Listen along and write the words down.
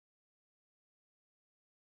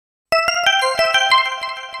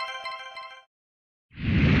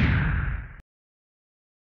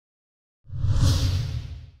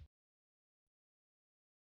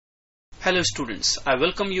Hello students, I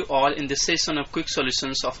welcome you all in this session of quick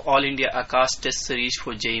solutions of All India AIATS test series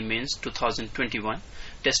for JEE Mains 2021,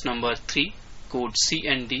 test number 3, code C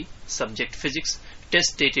and D, subject physics,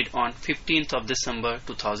 test dated on 15th of December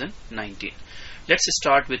 2019. Let's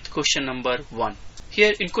start with question number 1.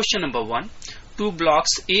 Here in question number 1, two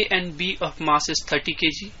blocks A and B of masses 30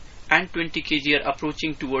 kg and 20 kg are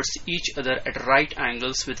approaching towards each other at right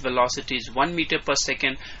angles with velocities 1 meter per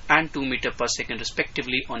second and 2 meter per second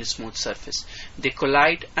respectively on a smooth surface. They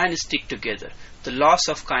collide and stick together. The loss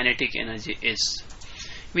of kinetic energy is.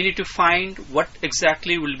 We need to find what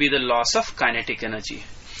exactly will be the loss of kinetic energy.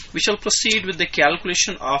 We shall proceed with the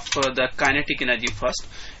calculation of the kinetic energy first.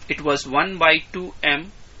 It was 1 by 2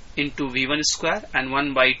 m into v1 square and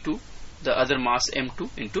 1 by 2 the other mass m2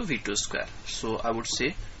 into v2 square. So I would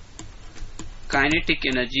say kinetic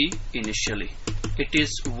energy initially, it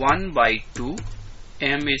is 1 by 2,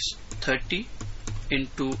 m is 30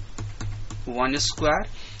 into 1 square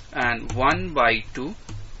and 1 by 2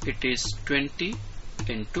 it is 20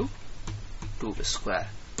 into 2 square.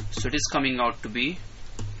 So it is coming out to be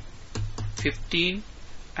 15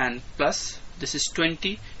 and plus this is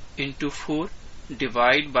 20 into 4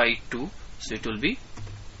 divide by 2, so it will be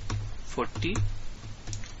 40.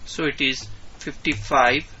 So it is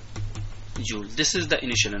 55 joule. This is the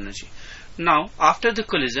initial energy. Now after the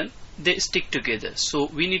collision they stick together, so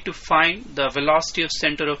we need to find the velocity of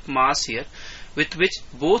center of mass here with which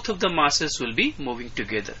both of the masses will be moving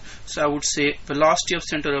together. So I would say velocity of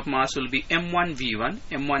center of mass will be m1 v1.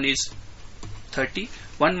 m1 is 30.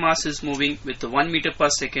 One mass is moving with 1 meter per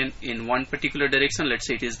second in one particular direction. Let's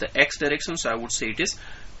say it is the x direction, so I would say it is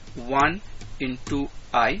 1 into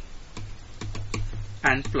I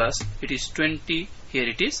and plus it is 20, here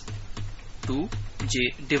it is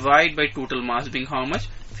 2j, divide by total mass being how much?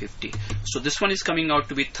 50. So this one is coming out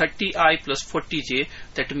to be 30I plus 40j.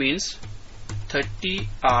 That means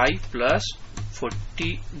 30I plus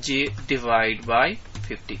 40j divided by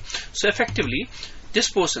 50. So effectively this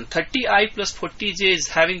portion 30I plus 40j is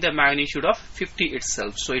having the magnitude of 50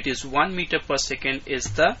 itself. So it is 1 meter per second is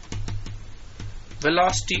the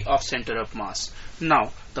velocity of center of mass.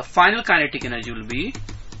 Now the final kinetic energy will be,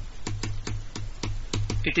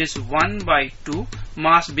 it is 1 by 2,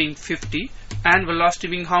 mass being 50 and velocity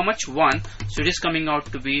being how much? 1. So it is coming out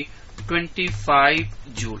to be 25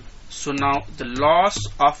 joule. So now the loss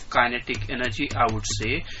of kinetic energy, I would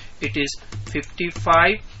say it is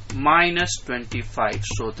 55 minus 25.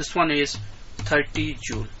 So this one is 30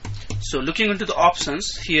 joule. So looking into the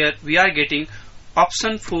options, here we are getting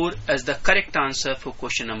option 4 as the correct answer for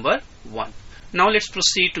question number 1. Now let's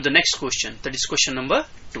proceed to the next question, that is question number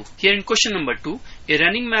 2. Here in question number 2, a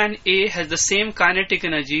running man A has the same kinetic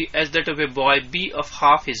energy as that of a boy B of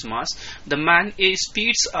half his mass. The man A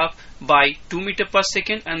speeds up by 2 meter per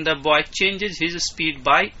second and the boy changes his speed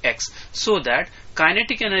by x, so that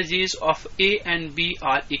kinetic energies of A and B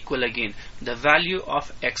are equal again. The value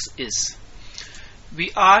of x is. We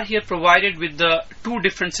are here provided with the two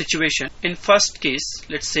different situations. In first case,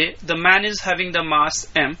 let's say the man is having the mass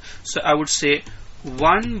m, so I would say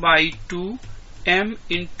 1 by 2 m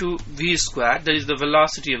into v square, that is the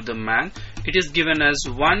velocity of the man. It is given as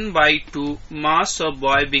 1 by 2 mass of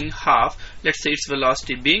boy being half, let's say its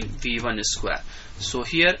velocity being v1 square. So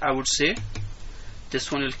here I would say this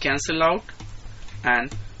one will cancel out and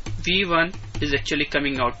v1 is actually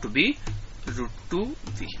coming out to be root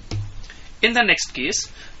 2v. In the next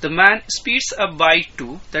case, the man speeds up by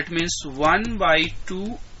 2, that means 1 by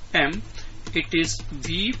 2 m, it is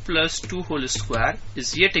v plus 2 whole square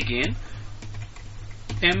is yet again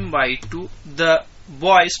m by 2. The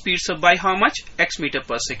boy speeds up by how much? X meter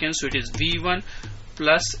per second, so it is v1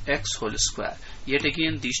 plus x whole square. Yet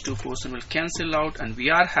again these two portions will cancel out and we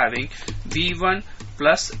are having v1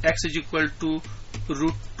 plus x is equal to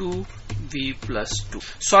root 2 v plus 2.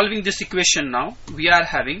 Solving this equation now, we are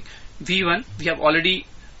having v1, we have already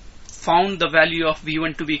found the value of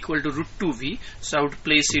v1 to be equal to root 2v, so I would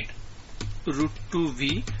place it root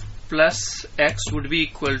 2v plus x would be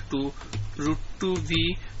equal to root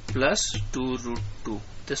 2v plus 2 root 2.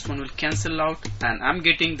 This one will cancel out and I'm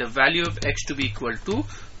getting the value of x to be equal to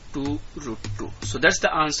 2 root 2. So that's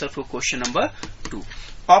the answer for question number 2.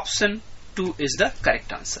 Option 2 is the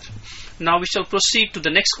correct answer. Now we shall proceed to the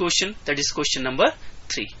next question, that is question number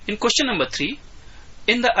 3. In question number 3,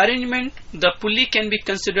 in the arrangement, the pulley can be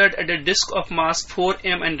considered at a disk of mass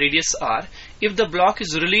 4m and radius r. If the block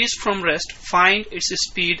is released from rest, find its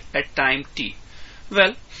speed at time t.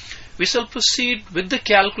 Well, we shall proceed with the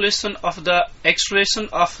calculation of the acceleration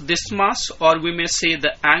of this mass, or we may say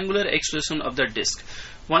the angular acceleration of the disk.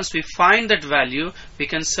 Once we find that value, we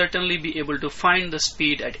can certainly be able to find the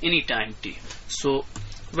speed at any time t. So,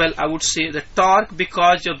 well, I would say the torque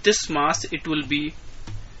because of this mass, it will be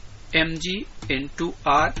mg into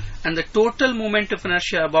r, and the total moment of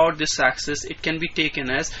inertia about this axis, it can be taken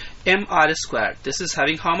as mr square. This is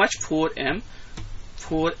having how much? 4m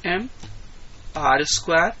r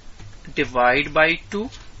square divide by 2,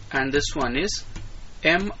 and this one is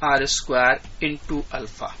mr square into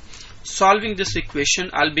alpha. Solving this equation,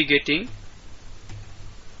 I'll be getting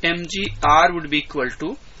mgr would be equal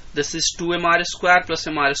to, this is 2mr square plus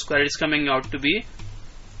mr square, is coming out to be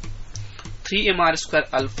 3mr square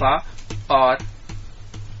alpha, or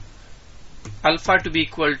alpha to be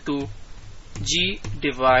equal to g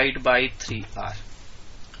divided by 3r.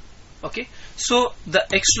 Okay, so the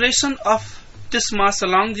acceleration of this mass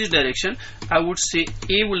along this direction, I would say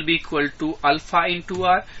a will be equal to alpha into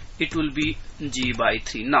r, it will be g by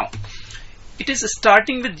 3. Now, it is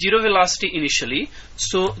starting with zero velocity initially,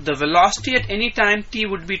 so the velocity at any time t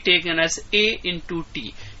would be taken as a into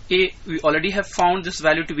t. A, we already have found this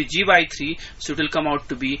value to be g by 3, so it will come out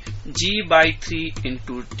to be g by 3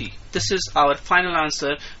 into t. This is our final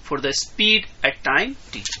answer for the speed at time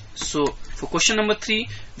t. So for question number 3,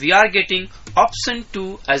 we are getting option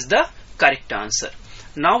 2 as the correct answer.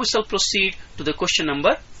 Now we shall proceed to the question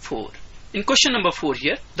number 4. In question number 4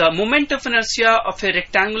 here, the moment of inertia of a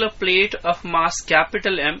rectangular plate of mass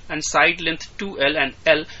capital M and side length 2L and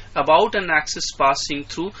L about an axis passing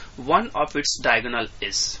through one of its diagonal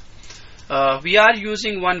is. We are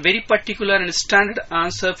using one very particular and standard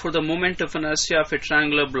answer for the moment of inertia of a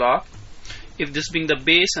triangular block. If this being the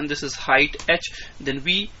base and this is height h, then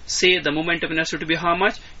we say the moment of inertia to be how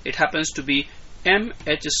much? It happens to be mh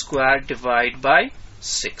square divided by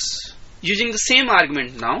 6. Using the same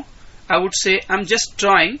argument now, I would say I'm just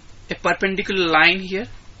drawing a perpendicular line here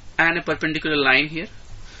and a perpendicular line here.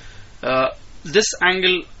 This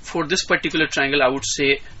angle for this particular triangle, I would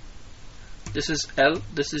say this is L,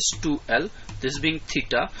 this is 2L, this being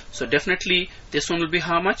theta. So definitely this one will be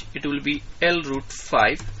how much? It will be L root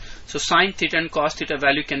 5. So sine theta and cos theta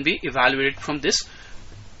value can be evaluated from this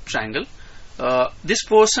triangle. This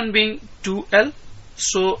portion being 2L,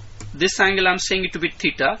 so this angle I'm saying it to be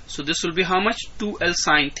theta, so this will be how much? 2L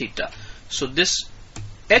sine theta. So this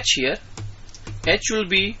h here, h will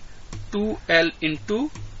be 2L into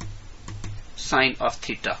sine of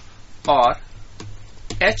theta, or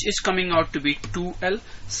h is coming out to be 2L.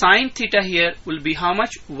 Sine theta here will be how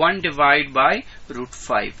much? 1 divided by root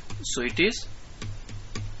 5. So it is,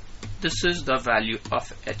 this is the value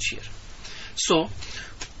of h here. So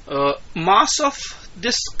mass of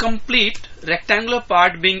this complete rectangular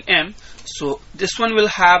part being m, so this one will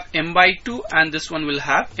have m by 2 and this one will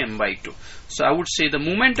have m by 2. So I would say the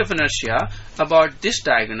moment of inertia about this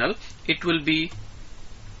diagonal, it will be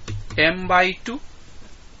m by 2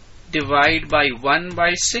 divided by 1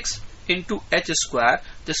 by 6 into h square.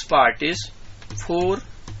 This part is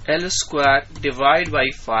 4l square divided by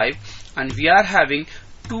 5, and we are having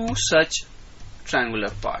two such triangular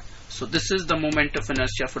parts. So this is the moment of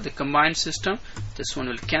inertia for the combined system. This one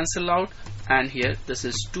will cancel out, and here this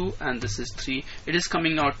is 2 and this is 3. It is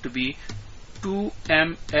coming out to be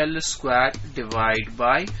 2ml square divided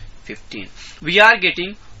by 15. We are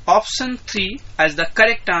getting option 3 as the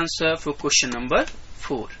correct answer for question number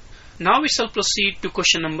 4. Now we shall proceed to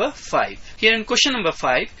question number 5. Here in question number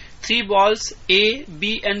 5, 3 balls A,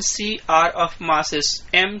 B and C are of masses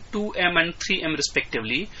m, 2m and 3m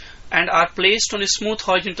respectively, and are placed on a smooth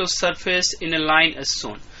horizontal surface in a line as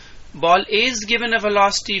shown. Ball A is given a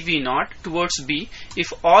velocity v0 towards B.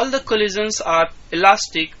 If all the collisions are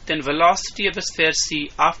elastic, then velocity of a sphere C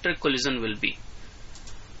after collision will be.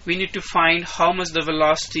 We need to find how much the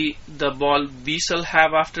velocity the ball B shall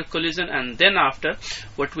have after collision, and then after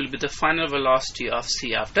what will be the final velocity of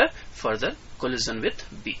C after further collision with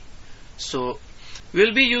B. So we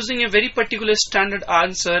will be using a very particular standard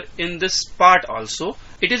answer in this part also.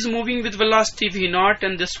 It is moving with velocity v0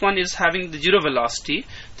 and this one is having the zero velocity.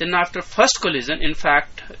 Then after first collision, in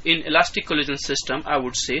fact in elastic collision system, I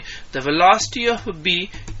would say the velocity of B,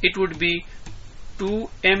 it would be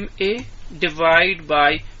 2ma divided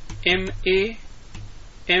by ma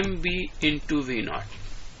mb into v0.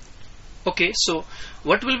 Okay, so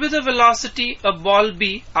what will be the velocity of ball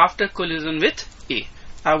B after collision with A?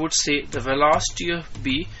 I would say the velocity of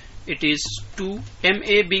B, it is 2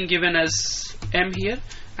 ma being given as m here,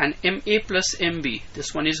 and ma plus mb,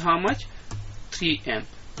 this one is how much? 3m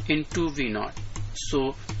into v0.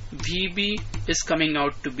 So vb is coming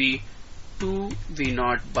out to be 2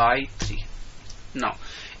 v0 by 3. Now,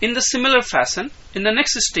 in the similar fashion, in the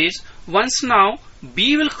next stage, once now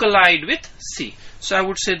B will collide with C. So I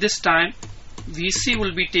would say this time VC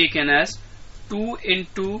will be taken as 2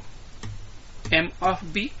 into M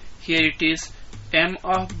of B. Here it is M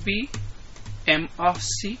of B, M of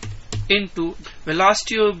C into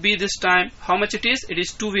velocity of B this time. How much it is? It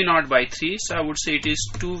is 2v0 by 3. So I would say it is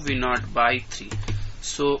 2v0 by 3.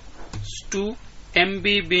 So 2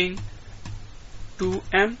 MB being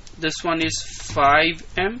 2m, this one is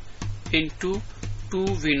 5m into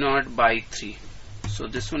 2v0 by 3. So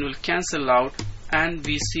this one will cancel out and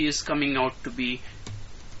VC is coming out to be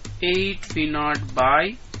 8v0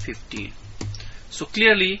 by 15. So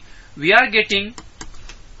clearly we are getting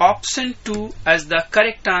option 2 as the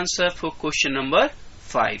correct answer for question number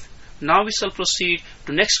 5. Now we shall proceed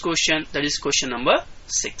to next question, that is question number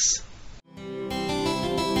 6.